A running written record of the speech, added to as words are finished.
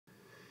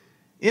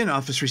In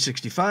Office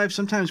 365,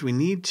 sometimes we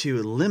need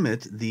to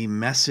limit the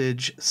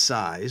message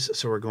size,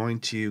 so we're going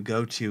to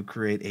go to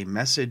create a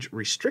message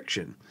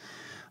restriction.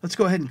 Let's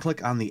go ahead and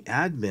click on the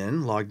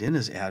admin, logged in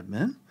as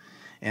admin,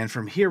 and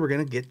from here we're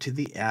going to get to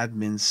the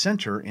admin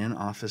center in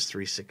Office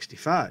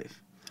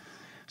 365.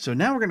 So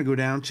now we're going to go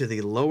down to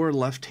the lower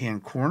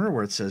left-hand corner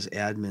where it says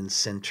Admin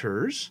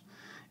Centers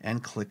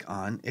and click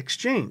on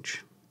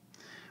Exchange.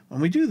 When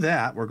we do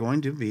that, we're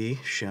going to be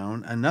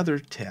shown another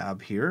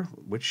tab here,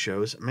 which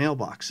shows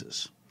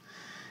mailboxes.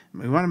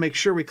 We want to make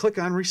sure we click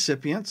on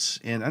Recipients,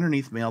 and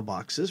underneath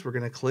Mailboxes, we're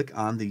going to click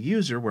on the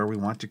user where we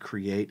want to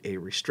create a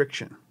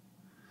restriction.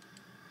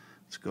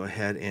 Let's go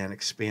ahead and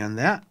expand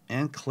that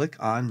and click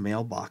on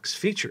Mailbox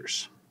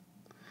Features.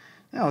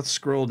 Now let's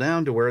scroll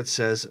down to where it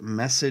says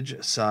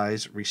Message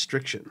Size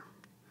Restriction.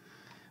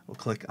 We'll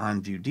click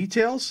on View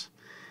Details.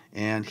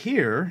 And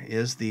here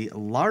is the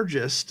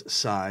largest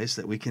size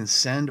that we can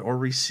send or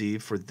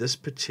receive for this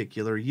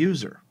particular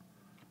user.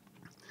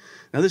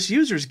 Now this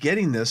user is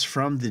getting this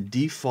from the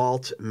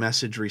default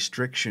message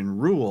restriction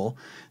rule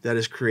that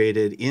is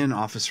created in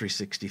Office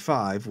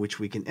 365, which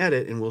we can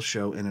edit and we'll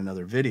show in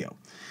another video.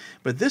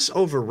 But this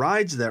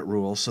overrides that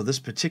rule, so this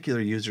particular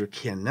user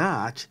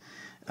cannot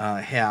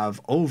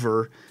have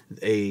over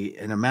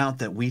an amount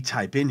that we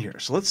type in here.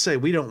 So let's say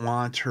we don't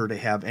want her to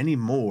have any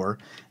more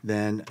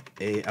than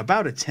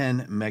about a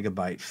 10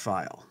 megabyte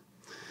file.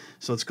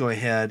 So let's go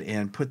ahead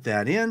and put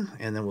that in,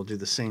 and then we'll do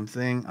the same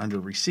thing under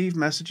Receive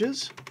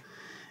Messages.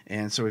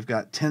 And so we've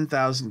got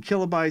 10,000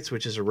 kilobytes,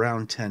 which is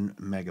around 10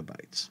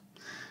 megabytes.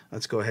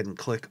 Let's go ahead and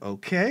click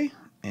OK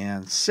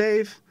and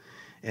save.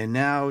 And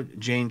now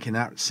Jane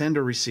cannot send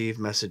or receive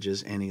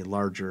messages any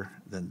larger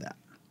than that.